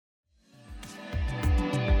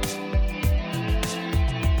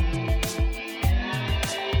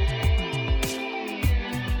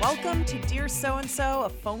So-and-so, a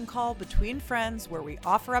phone call between friends where we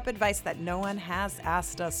offer up advice that no one has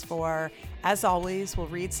asked us for. As always, we'll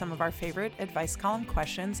read some of our favorite advice column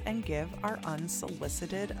questions and give our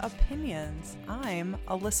unsolicited opinions. I'm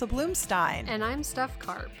Alyssa Bloomstein. And I'm Steph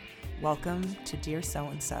Karp. Welcome to Dear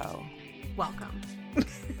So-and-so. Welcome.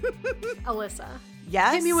 Alyssa.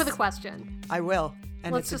 Yes? Hit me with a question. I will.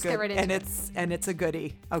 And Let's just get right into it. And it's a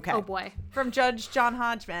goodie. Okay. Oh boy. From Judge John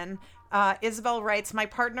Hodgman, Isabel writes, my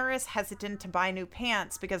partner is hesitant to buy new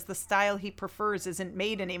pants because the style he prefers isn't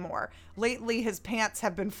made anymore. Lately, his pants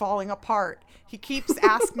have been falling apart. He keeps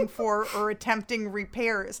asking for or attempting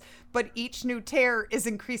repairs, but each new tear is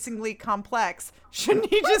increasingly complex. Shouldn't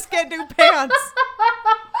he just get new pants?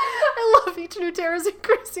 I love each new tear is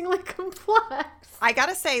increasingly complex. I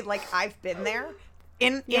gotta say, like, I've been there.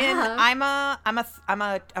 I'm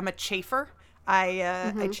a chafer.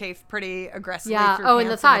 I chafe pretty aggressively. Yeah. Through Oh, pants in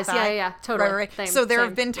the thighs. thigh. Yeah. Totally. Right. Same, so there same.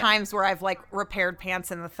 have been times where I've like repaired pants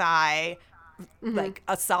in the thigh, like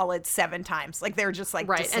a solid 7 times. Like they're just like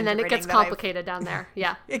right, and then it gets complicated down there.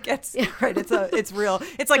 Yeah. It gets right. It's real.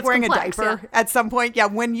 It's like it's wearing complex, a diaper at some point. Yeah.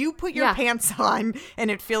 When you put your pants on and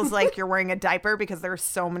it feels like you're wearing a diaper because there's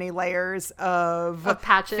so many layers of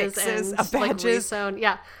patches fixes, and of like patches. resewn.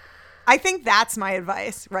 Yeah. I think that's my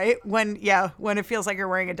advice, right? When it feels like you're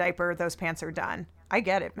wearing a diaper, those pants are done. I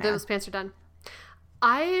get it, man. Those pants are done.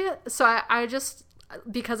 I just,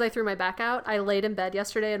 because I threw my back out, I laid in bed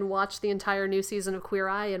yesterday and watched the entire new season of Queer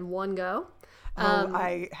Eye in one go.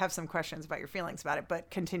 I have some questions about your feelings about it, but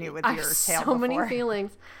continue with your tale so many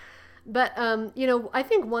feelings. But, I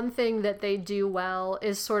think one thing that they do well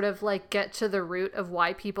is sort of like get to the root of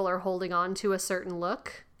why people are holding on to a certain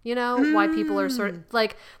look. Why people are sort of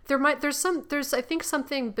like, there's I think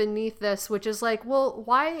something beneath this, which is like, well,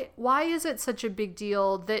 why is it such a big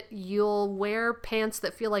deal that you'll wear pants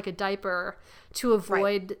that feel like a diaper to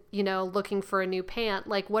avoid, looking for a new pant?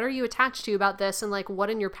 Like, what are you attached to about this? And like, what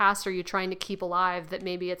in your past are you trying to keep alive that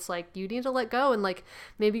maybe it's like, you need to let go? And like,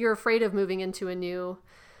 maybe you're afraid of moving into a new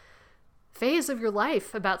phase of your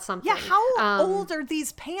life about something. Yeah, how old are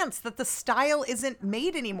these pants that the style isn't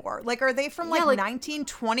made anymore? Like, are they from like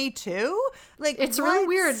 1922? Like, it's really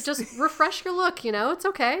weird. Just refresh your look. It's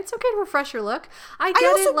okay. It's okay to refresh your look. I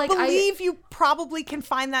believe you probably can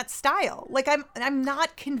find that style. Like, I'm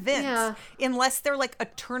not convinced unless they're like a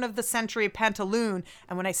turn of the century pantaloon.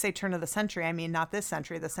 And when I say turn of the century, I mean not this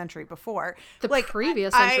century, the century before, the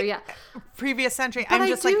previous century. Previous century. But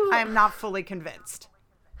I'm not fully convinced.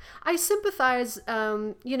 I sympathize,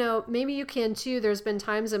 maybe you can too. There's been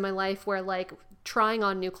times in my life where like trying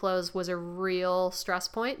on new clothes was a real stress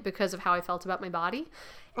point because of how I felt about my body.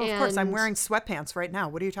 Oh, of course, I'm wearing sweatpants right now.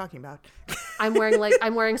 What are you talking about? I'm wearing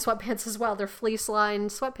sweatpants as well. They're fleece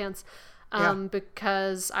lined sweatpants.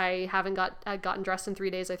 Because I haven't gotten dressed in 3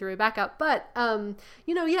 days. I threw it back out. But, so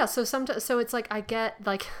it's like, I get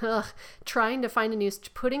like, trying to find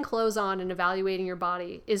putting clothes on and evaluating your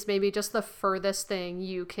body is maybe just the furthest thing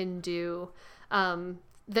you can do.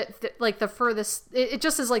 Like the furthest, it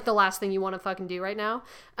just is like the last thing you want to fucking do right now.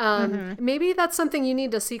 Maybe that's something you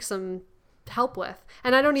need to seek some help with.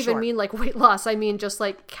 And I don't even mean like weight loss. I mean, just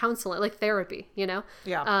like counseling, like therapy, Yeah.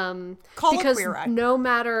 Call Queer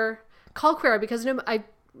Eye. Call Queer Eye because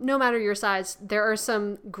no matter your size, there are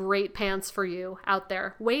some great pants for you out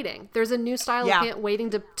there waiting. There's a new style of pant waiting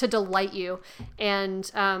to delight you. And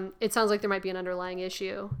it sounds like there might be an underlying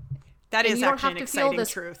issue. That is actually an exciting truth. You don't have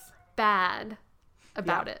to feel this bad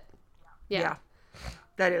about it. Yeah.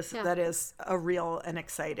 That is a real and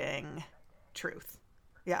exciting truth.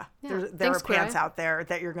 Yeah. There are pants out there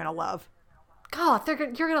that you're going to love. God, you're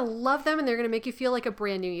going to love them and they're going to make you feel like a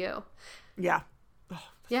brand new you. Yeah. Oh,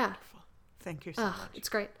 yeah. Wonderful. Thank you so much. It's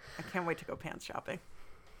great. I can't wait to go pants shopping.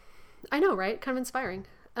 I know, right? Kind of inspiring.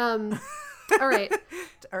 All right.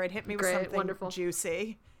 All right, hit me with something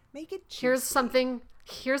juicy. Make it juicy.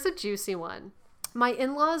 Here's a juicy one. My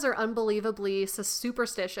in-laws are unbelievably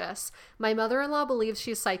superstitious. My mother-in-law believes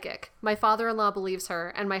she's psychic. My father-in-law believes her.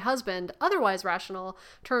 And my husband, otherwise rational,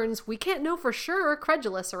 turns we can't know for sure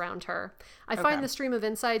credulous around her. I find the stream of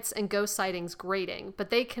insights and ghost sightings grating, but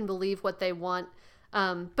they can believe what they want.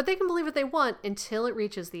 Until it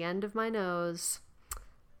reaches the end of my nose.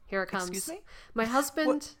 Here it comes. Excuse me? My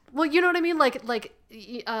husband. Well, you know what I mean?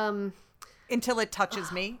 Until it touches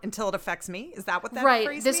me, until it affects me. Is that what that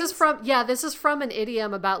phrase This means? This is from an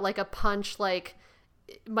idiom about like a punch, like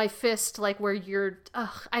my fist, like where you're.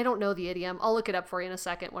 I don't know the idiom. I'll look it up for you in a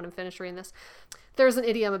second when I'm finished reading this. There's an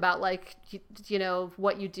idiom about like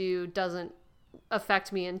what you do doesn't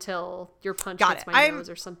affect me until your punch Got hits it. my nose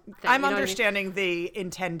or something. I'm You know what I mean? understanding the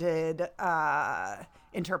intended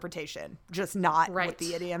interpretation, just not what Right.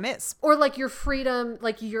 the idiom is. Or like your freedom,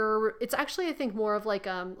 like it's actually, I think, more of like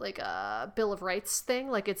a Bill of Rights thing.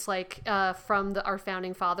 Like it's like from our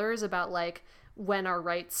founding fathers about like when our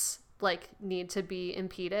rights like need to be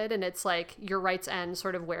impeded, and it's like your rights end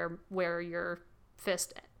sort of where your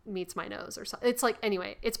fist meets my nose or something. It's like,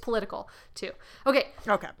 anyway, it's political too. Okay.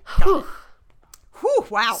 Okay. Got Whew. it. Whew,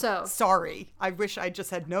 wow. So- sorry. I wish I just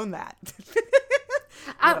had known that.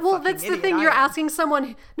 Well, fucking that's the idiot thing. I You're am. asking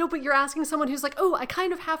someone. No, but you're asking someone who's like, oh, I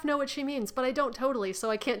kind of half know what she means, but I don't totally, so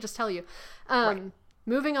I can't just tell you. Right.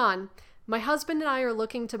 Moving on. My husband and I are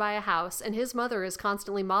looking to buy a house, and his mother is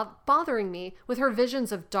constantly bothering me with her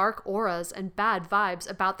visions of dark auras and bad vibes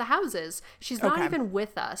about the houses. She's not Okay. even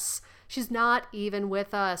with us. She's not even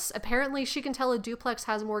with us. Apparently, she can tell a duplex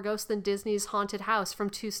has more ghosts than Disney's haunted house from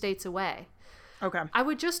 2 states away. Okay. I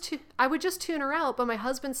would just tune her out, but my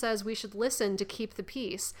husband says we should listen to keep the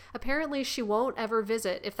peace. Apparently, she won't ever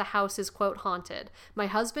visit if the house is, quote, haunted. My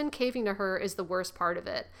husband caving to her is the worst part of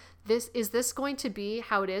it. Is this going to be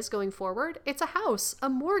how it is going forward? It's a house, a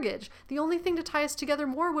mortgage. The only thing to tie us together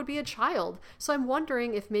more would be a child. So I'm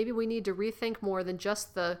wondering if maybe we need to rethink more than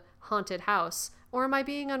just the haunted house. Or am I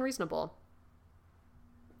being unreasonable?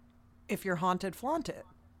 If you're haunted, flaunt it.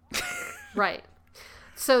 Right.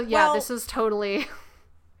 So yeah, Well- this is totally...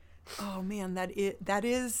 Oh man, that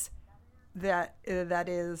is very,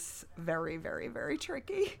 very, very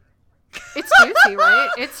tricky. It's juicy, right?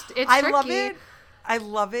 It's I tricky. love it. I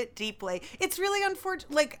love it deeply. It's really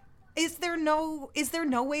unfortunate. Like, is there no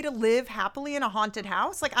way to live happily in a haunted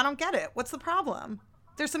house? Like, I don't get it. What's the problem?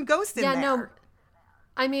 There's some ghosts in there. No.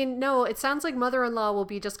 I mean, no, it sounds like mother-in-law will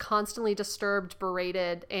be just constantly disturbed,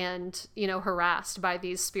 berated, and, harassed by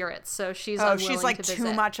these spirits. So she's unwilling she's like to too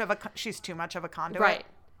visit. much of a she's too much of a conduit Right.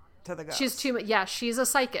 to the ghost. She's too much. Yeah, she's a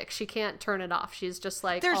psychic. She can't turn it off. She's just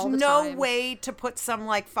like There's all the no time. way to put some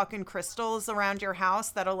like fucking crystals around your house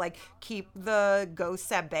that'll like keep the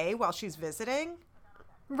ghosts at bay while she's visiting.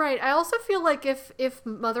 Right. I also feel like if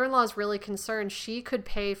mother-in-law is really concerned, she could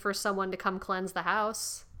pay for someone to come cleanse the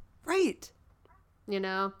house. Right.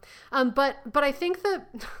 But I think that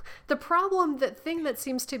the thing that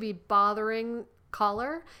seems to be bothering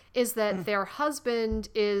caller is that their husband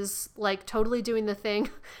is like totally doing the thing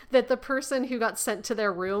that the person who got sent to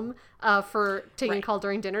their room for taking Right. call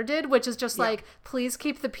during dinner did, which is just like, please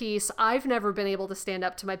keep the peace. I've never been able to stand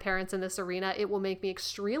up to my parents in this arena. It will make me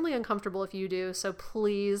extremely uncomfortable if you do. So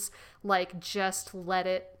please, like, just let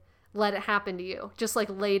it happen to you. Just like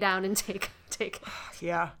lay down and take it.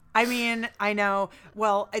 Yeah. I mean, I know.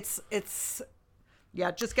 Well, it's just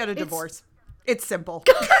get a divorce. It's simple.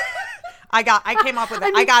 I came up with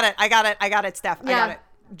it. I got it, Steph. I Yeah. got it.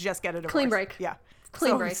 Just get a divorce. Clean break. Yeah.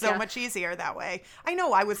 Clean break, So yeah. much easier that way. I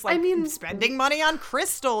know I was like spending money on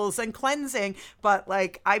crystals and cleansing, but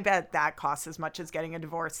like I bet that costs as much as getting a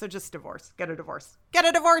divorce. So just divorce. Get a divorce. Get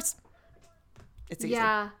a divorce. It's easy.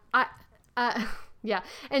 Yeah. Yeah.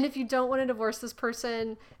 And if you don't want to divorce this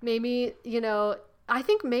person, maybe, I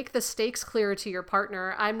think make the stakes clearer to your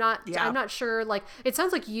partner. I'm not sure. Like, it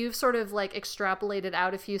sounds like you've sort of like extrapolated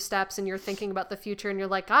out a few steps and you're thinking about the future and you're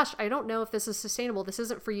like, gosh, I don't know if this is sustainable. This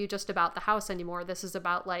isn't for you just about the house anymore. This is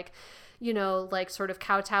about like, like sort of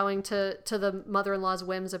kowtowing to the mother-in-law's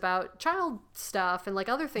whims about child stuff and like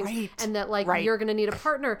other things. Right. And that like Right. you're going to need a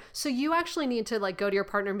partner. So you actually need to like go to your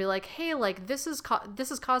partner and be like, hey, like this is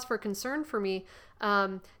cause for concern for me.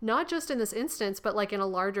 Not just in this instance, but like in a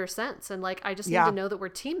larger sense. And like, I just need Yeah. to know that we're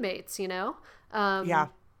teammates, Yeah.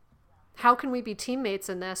 How can we be teammates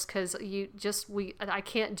in this? Cause I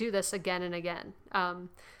can't do this again and again.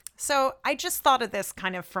 So I just thought of this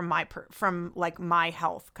kind of from my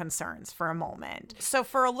health concerns for a moment. So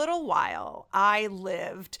for a little while, I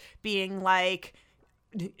lived being like,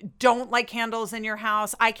 don't light candles in your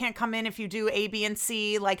house. I can't come in if you do A, B, and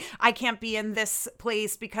C. Like, I can't be in this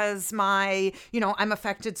place because I'm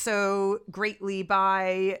affected so greatly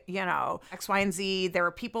by, X, Y, and Z. There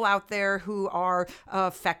are people out there who are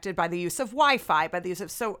affected by the use of Wi-Fi, by the use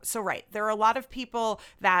of, so right. There are a lot of people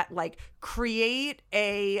that like create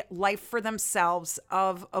a life for themselves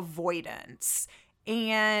of avoidance.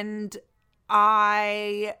 And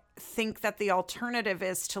I think that the alternative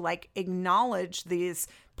is to like acknowledge these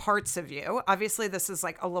parts of you. Obviously, this is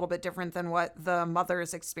like a little bit different than what the mother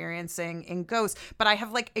is experiencing in Ghost, but I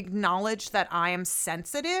have like acknowledged that I am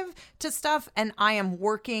sensitive to stuff and I am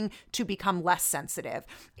working to become less sensitive.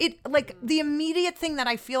 It like the immediate thing that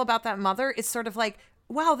I feel about that mother is sort of like,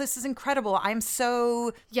 wow, this is incredible.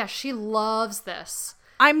 Yeah, she loves this.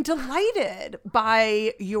 I'm delighted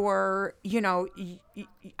by your,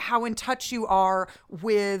 how in touch you are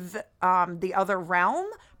with the other realm,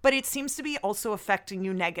 but it seems to be also affecting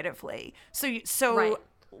you negatively. So Right.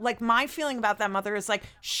 like my feeling about that mother is like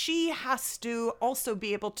she has to also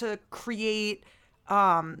be able to create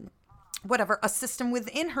a system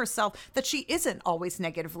within herself that she isn't always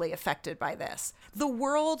negatively affected by this. The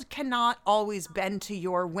world cannot always bend to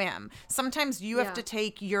your whim. Sometimes you have to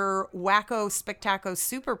take your wacko spectaco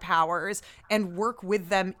superpowers and work with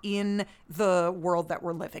them in the world that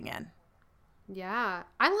we're living in. Yeah,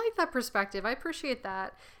 I like that perspective. I appreciate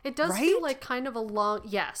that. It does Right? feel like kind of a long,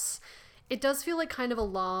 yes, it does feel like kind of a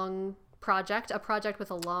long project, a project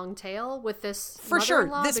with a long tail with this For sure.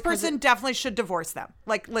 mother-in-law, This because person it, definitely should divorce them.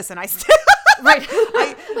 Like, listen, right.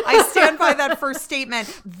 I stand by that first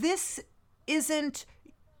statement. This isn't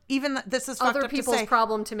even, this is fucked Other up to people's say.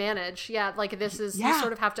 problem to manage. Yeah, like this is, you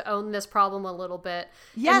sort of have to own this problem a little bit.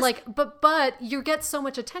 Yes. And like, but you get so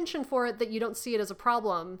much attention for it that you don't see it as a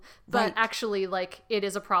problem. But Right. actually, like, it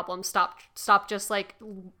is a problem. Stop just like,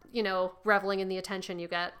 reveling in the attention you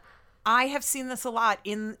get. I have seen this a lot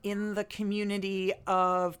in the community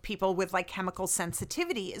of people with like chemical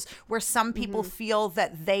sensitivities, where some people feel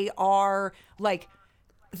that they are like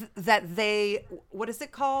what is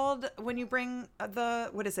it called when you bring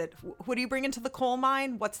what do you bring into the coal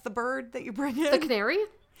mine? What's the bird that you bring in? The canary?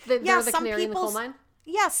 They're the canary in the coal mine?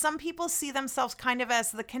 Yeah, some people see themselves kind of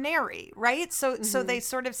as the canary, right? So they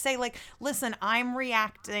sort of say like, listen, I'm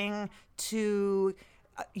reacting to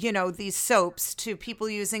these soaps, to people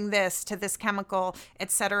using this, to this chemical,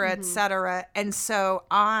 et cetera, et cetera. And so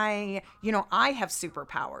I have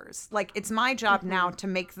superpowers. Like, it's my job now to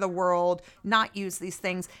make the world not use these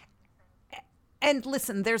things. And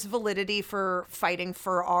listen, there's validity for fighting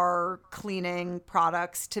for our cleaning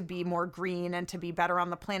products to be more green and to be better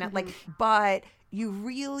on the planet. Like, but you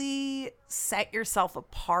really set yourself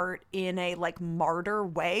apart in a like martyr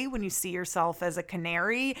way when you see yourself as a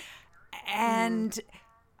canary. And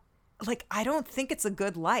like, I don't think it's a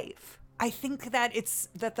good life. I think that it's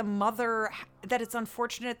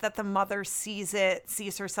unfortunate that the mother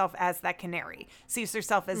sees herself as that canary, sees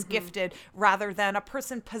herself as gifted, rather than a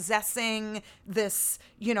person possessing this,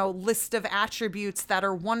 list of attributes that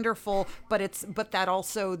are wonderful, but that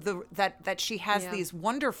also that she has these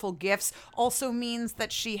wonderful gifts also means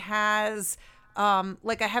that she has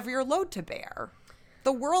like a heavier load to bear.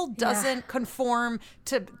 The world doesn't conform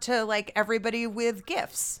to like everybody with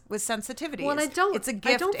gifts, with sensitivities. Well, it's a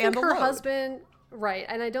gift think and a her load. husband, right?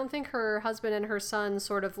 And I don't think her husband and her son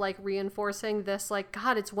sort of like reinforcing this, like,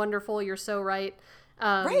 God, it's wonderful, you're so right,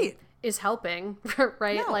 Right. is helping,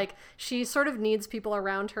 right? No. Like, she sort of needs people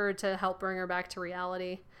around her to help bring her back to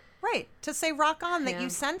reality. Right. To say, rock on, that you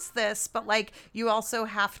sense this, but like you also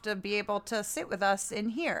have to be able to sit with us in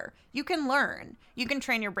here. You can learn. You can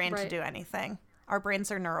train your brain to do anything. Our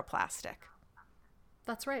brains are neuroplastic.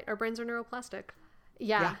 That's right. Our brains are neuroplastic.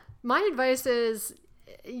 Yeah. My advice is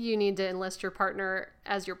you need to enlist your partner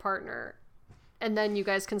as your partner. And then you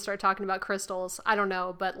guys can start talking about crystals. I don't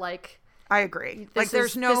know, but like... I agree. Like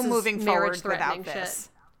there's no moving forward without this.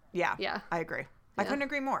 Shit. Yeah. I agree. I couldn't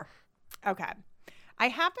agree more. Okay. I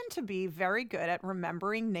happen to be very good at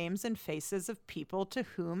remembering names and faces of people to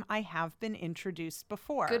whom I have been introduced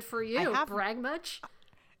before. Good for you. Brag much?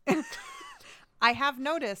 I have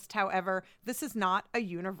noticed, however, this is not a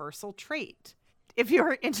universal trait. If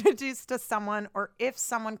you're introduced to someone, or if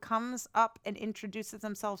someone comes up and introduces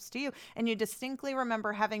themselves to you and you distinctly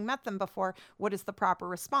remember having met them before, what is the proper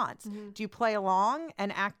response? Do you play along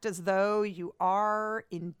and act as though you are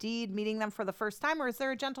indeed meeting them for the first time? Or is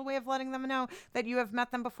there a gentle way of letting them know that you have met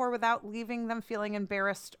them before without leaving them feeling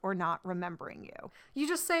embarrassed or not remembering you? You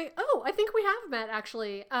just say, oh, I think we have met,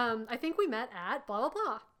 actually. I think we met at blah, blah,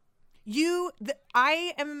 blah.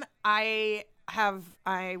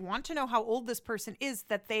 I want to know how old this person is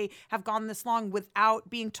that they have gone this long without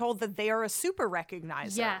being told that they are a super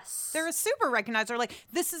recognizer. Yes. They're a super recognizer. Like,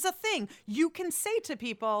 this is a thing. You can say to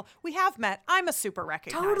people, we have met, I'm a super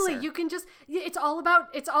recognizer. Totally. You can just, it's all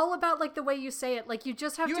about like the way you say it. Like, you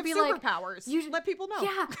just have to be like, superpowers. You let people know.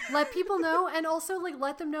 Yeah. Let people know. And also like,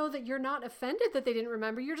 let them know that you're not offended that they didn't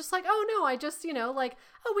remember. You're just like, oh no, I just, like,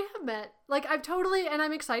 oh, we have met. Like, and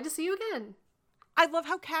I'm excited to see you again. I love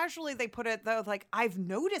how casually they put it, though. Like, I've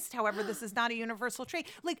noticed, however, this is not a universal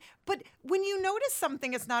trait. Like, but when you notice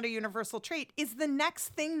something is not a universal trait, is the next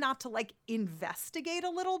thing not to, like, investigate a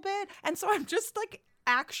little bit? And so I'm just, like,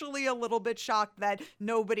 actually a little bit shocked that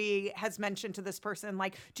nobody has mentioned to this person,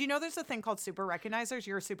 like, do you know there's a thing called super recognizers?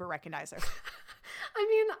 You're a super recognizer.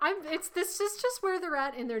 I mean, this is just where they're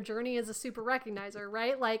at in their journey as a super recognizer,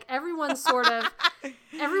 right? Like everyone sort of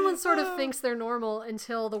thinks they're normal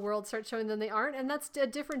until the world starts showing them they aren't, and that's a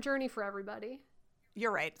different journey for everybody.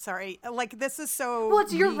 You're right. Sorry. Like, this is so well,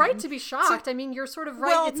 you're mean. right to be shocked. I mean, you're sort of right.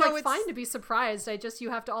 Well, it's no, like fine to be surprised.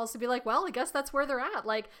 You have to also be like, well, I guess that's where they're at.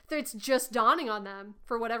 Like, it's just dawning on them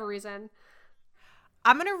for whatever reason.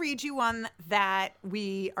 I'm going to read you one that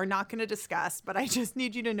we are not going to discuss, but I just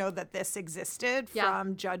need you to know that this existed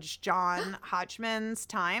from Judge John Hodgman's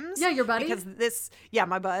Times. Yeah, your buddy? Because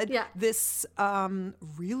my bud. Yeah. This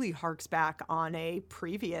really harks back on a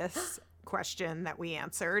previous question that we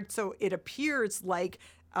answered. So it appears like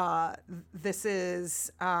this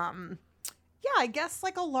is, I guess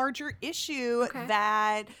like a larger issue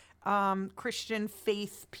that Christian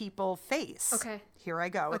faith people face. Okay. Here I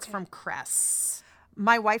go. It's from Cress.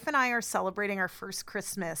 My wife and I are celebrating our first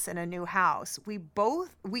Christmas in a new house. We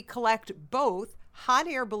collect both hot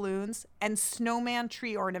air balloons and snowman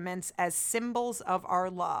tree ornaments as symbols of our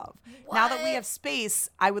love. What? Now that we have space,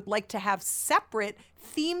 I would like to have separate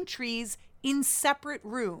theme trees in separate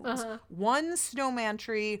rooms. One snowman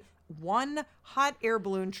tree, one hot air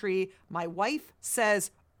balloon tree. My wife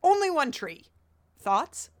says only one tree.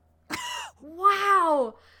 Thoughts?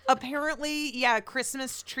 Wow. Apparently,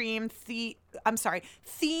 Christmas themed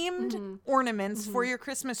ornaments for your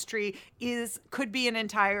Christmas tree could be an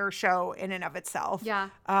entire show in and of itself. Yeah.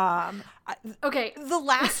 Okay. The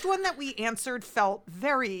last one that we answered felt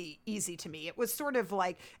very easy to me. It was sort of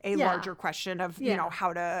like a larger question of, you know,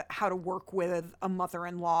 how to work with a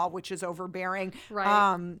mother-in-law, which is overbearing.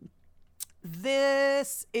 Right.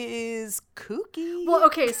 This is kooky. Well,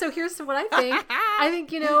 okay, so here's what I think. I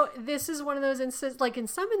think, you know, this is one of those instances, like in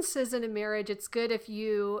some instances in a marriage, it's good if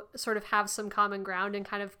you sort of have some common ground and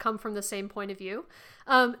kind of come from the same point of view.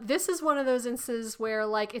 This is one of those instances where,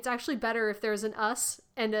 like, it's actually better if there's an us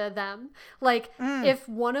and a them. Like, if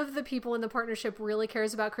one of the people in the partnership really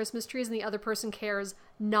cares about Christmas trees and the other person cares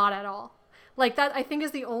not at all. Like, that, I think, is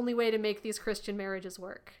the only way to make these Christian marriages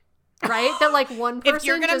work. Right? That like one person if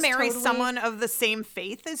you're going to marry totally... someone of the same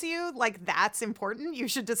faith as you, like that's important. You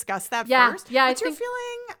should discuss that first. Yeah, What's your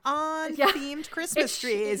feeling on themed Christmas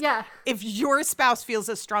trees? Yeah. If your spouse feels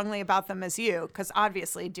as strongly about them as you, because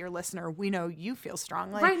obviously, dear listener, we know you feel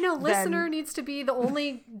strongly. Right, no, listener needs to be the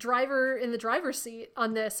only driver in the driver's seat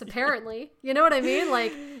on this, apparently. You know what I mean?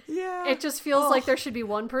 Like, it just feels like there should be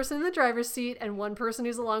one person in the driver's seat and one person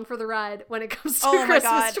who's along for the ride when it comes to Christmas trees. Oh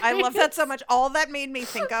my God, I love that so much. All that made me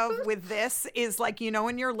think of with this is like, you know,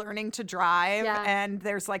 when you're learning to drive and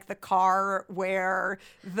there's like the car where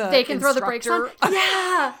they can throw the brakes on.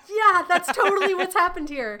 Yeah, that's totally what's happened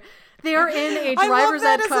here. They're in a driver's ed car. I love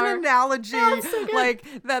that as an analogy. So like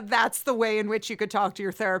that's the way in which you could talk to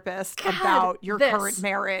your therapist about your current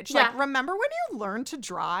marriage. Yeah. Like, remember when you learned to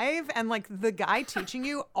drive and like the guy teaching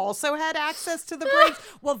you also had access to the brakes?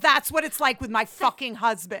 Well, that's what it's like with my fucking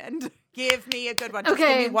husband. Give me a good one. Just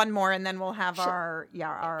give me one more and then we'll have our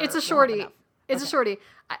It's a shorty. It's a shorty.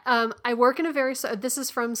 I work in this is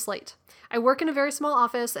from Slate. I work in a very small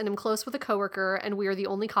office and am close with a coworker, and we are the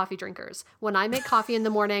only coffee drinkers. When I make coffee in the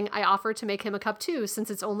morning, I offer to make him a cup too, since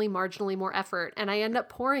it's only marginally more effort, and I end up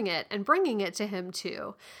pouring it and bringing it to him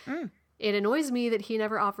too. It annoys me that he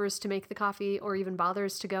never offers to make the coffee or even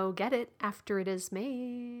bothers to go get it after it is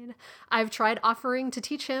made. I've tried offering to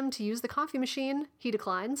teach him to use the coffee machine. He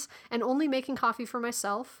declines. And only making coffee for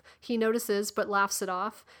myself. He notices but laughs it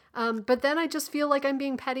off. But then I just feel like I'm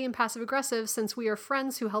being petty and passive-aggressive since we are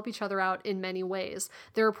friends who help each other out in many ways.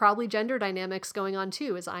 There are probably gender dynamics going on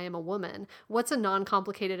too, as I am a woman. What's a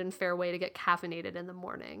non-complicated and fair way to get caffeinated in the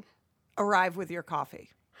morning? Arrive with your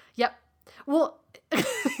coffee. Yep. Well...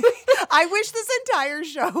 I wish this entire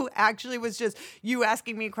show actually was just you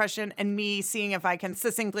asking me a question and me seeing if I can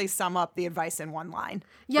succinctly sum up the advice in one line.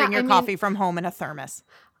 Yeah, bring your coffee from home in a thermos.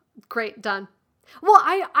 Great, done. Well,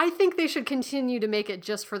 I think they should continue to make it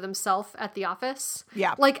just for themselves at the office.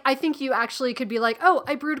 Yeah. Like, I think you actually could be like, oh,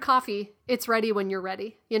 I brewed coffee. It's ready when you're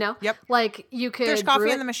ready, you know? Yep. Like, you could There's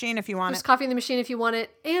coffee in the machine if you want it. There's coffee in the machine if you want it.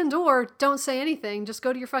 And or don't say anything. Just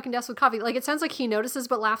go to your fucking desk with coffee. Like, it sounds like he notices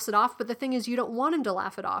but laughs it off. But the thing is, you don't want him to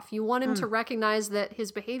laugh it off. You want him to recognize that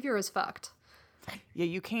his behavior is fucked. Yeah,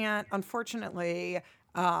 you can't, unfortunately...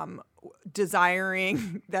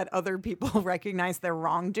 desiring that other people recognize their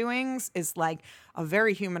wrongdoings is like a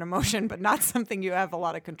very human emotion, but not something you have a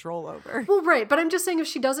lot of control over. Well, right. But I'm just saying if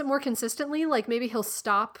she does it more consistently, like maybe he'll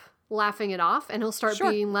stop laughing it off, and he'll start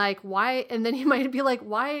being like, why? And then he might be like,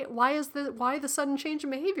 why the sudden change in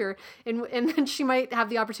behavior? And then she might have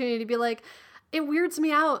the opportunity to be like, it weirds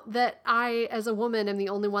me out that I, as a woman, am the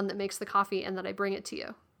only one that makes the coffee and that I bring it to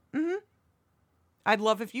you. Mm-hmm. I'd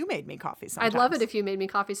love if you made me coffee sometimes. I'd love it if you made me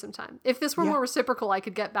coffee sometime. If this were more reciprocal, I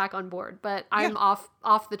could get back on board, but I'm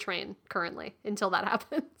off the train currently until that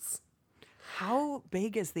happens. How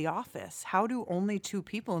big is the office? How do only 2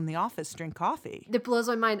 people in the office drink coffee? It blows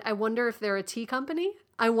my mind. I wonder if they're a tea company.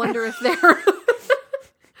 I wonder if they're...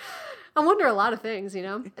 I wonder a lot of things, you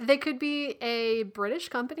know? They could be a British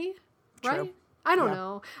company, right? True. I don't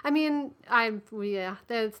know. I mean,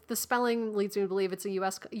 the spelling leads me to believe it's a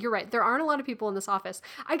U.S. You're right. There aren't a lot of people in this office.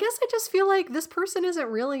 I guess I just feel like this person isn't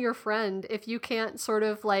really your friend if you can't sort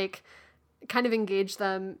of like kind of engage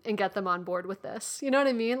them and get them on board with this. You know what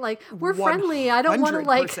I mean? Like, we're friendly. I don't want to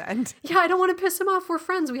like, I don't want to piss him off. We're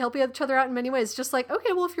friends. We help each other out in many ways. Just like,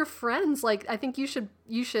 okay, well, if you're friends, like, I think you should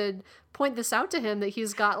point this out to him that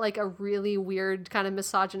he's got like a really weird kind of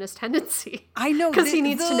misogynist tendency. I know. Because he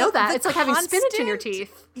needs to know that. It's like having spinach in your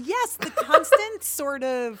teeth. Yes. The constant sort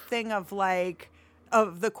of thing of like,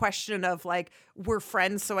 of the question of like, we're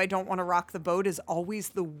friends, so I don't want to rock the boat is always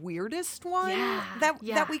the weirdest one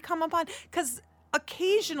that we come up on. Because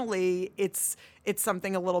occasionally it's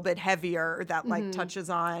something a little bit heavier that like touches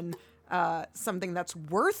on something that's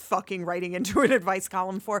worth fucking writing into an advice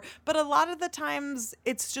column for. But a lot of the times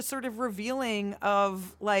it's just sort of revealing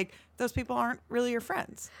of like, those people aren't really your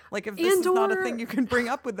friends. Like if this is not a thing you can bring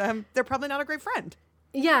up with them, they're probably not a great friend.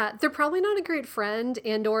 Yeah, they're probably not a great friend,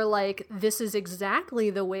 and or like this is exactly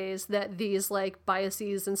the ways that these like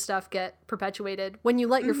biases and stuff get perpetuated when you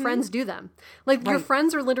let your friends do them. Like your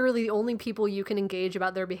friends are literally the only people you can engage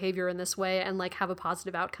about their behavior in this way and like have a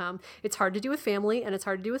positive outcome. It's hard to do with family and it's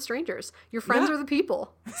hard to do with strangers. Your friends are the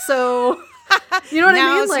people. So you know what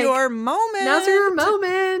I mean? Like, Now's your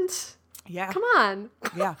moment. Yeah. Come on.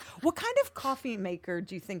 Yeah. What kind of coffee maker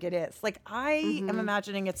do you think it is? Like, I am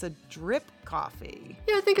imagining it's a drip coffee.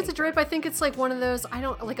 Yeah, I think it's a drip. I think it's like one of those,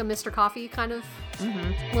 like a Mr. Coffee kind of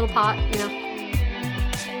little pot, you know.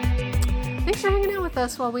 Thanks for hanging out with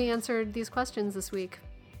us while we answered these questions this week.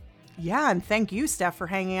 Yeah, and thank you, Steph, for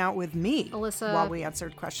hanging out with me, Alyssa, while we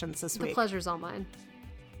answered questions this week. The pleasure's all mine.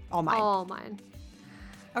 All mine. All mine.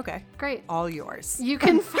 Okay. Great. All yours. You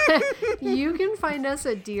can find us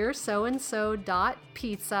at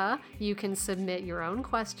dearsoandso.pizza. You can submit your own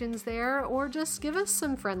questions there or just give us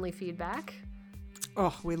some friendly feedback.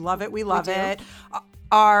 Oh, we love it. We love it.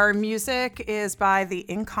 Our music is by the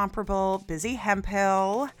incomparable Busy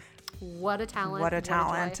Hemphill. What a talent. What a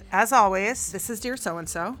talent. As always, this is Dear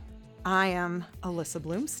So-and-So. I am Alyssa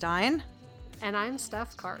Bloomstein. And I'm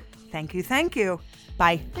Steph Karp. Thank you. Thank you.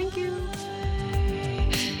 Bye. Thank you.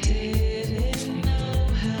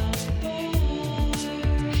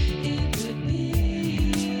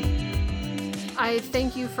 I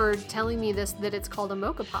thank you for telling me that it's called a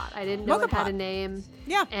mocha pot. I didn't know it had a name.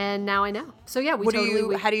 Yeah. And now I know. So yeah, do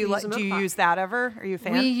you use that ever? Are you a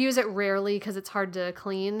fan? We use it rarely because it's hard to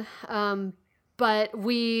clean. But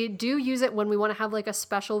we do use it when we want to have like a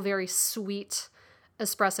special, very sweet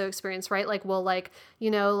espresso experience, right? Like we'll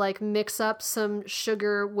mix up some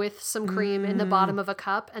sugar with some cream in the bottom of a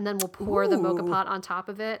cup, and then we'll pour the mocha pot on top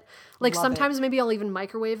of it. Like sometimes maybe I'll even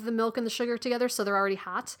microwave the milk and the sugar together so they're already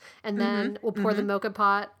hot, and then we'll pour the mocha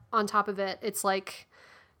pot on top of it. It's like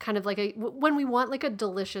kind of like when we want like a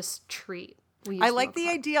delicious treat. I like the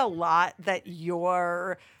idea a lot that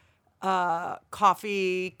your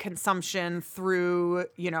coffee consumption through,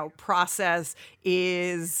 process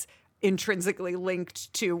is intrinsically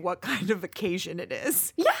linked to what kind of occasion it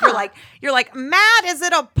is. Yeah. You're like, Matt, is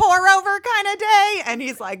it a pour over kind of day? And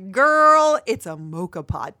he's like, girl, it's a mocha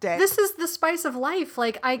pot day. This is the spice of life.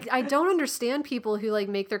 Like, I don't understand people who like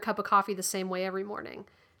make their cup of coffee the same way every morning.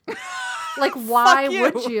 Like, why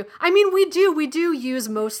would you? I mean, we do use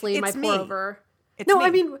mostly my pour over. I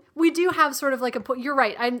mean, we do have sort of like you're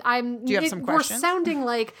right. Do you have some questions? We're sounding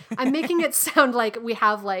like, I'm making it sound like we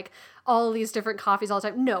have like all these different coffees all the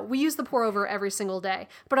time. No, we use the pour over every single day.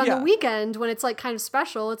 But on the weekend, when it's like kind of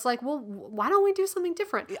special, it's like, well, why don't we do something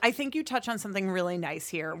different? I think you touch on something really nice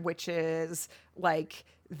here, which is like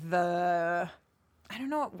I don't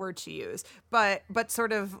know what word to use, but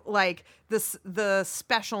sort of like the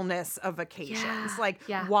specialness of occasions,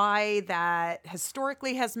 why that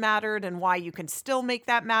historically has mattered and why you can still make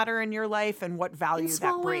that matter in your life and what value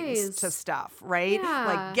that brings to stuff, right? Yeah.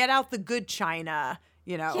 Like get out the good china,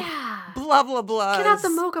 blah, blah, blah. Get out the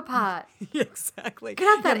mocha pot. Exactly. Get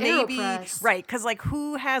out that AeroPress. Right, because like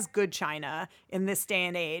who has good china in this day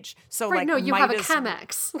and age? So right, like no, you have a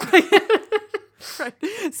Chemex. Right.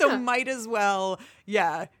 So might as well,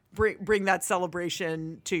 bring that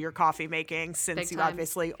celebration to your coffee making, since Big you time.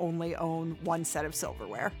 obviously only own one set of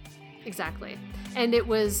silverware. Exactly. And it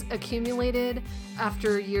was accumulated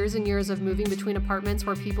after years and years of moving between apartments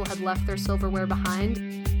where people had left their silverware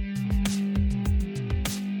behind.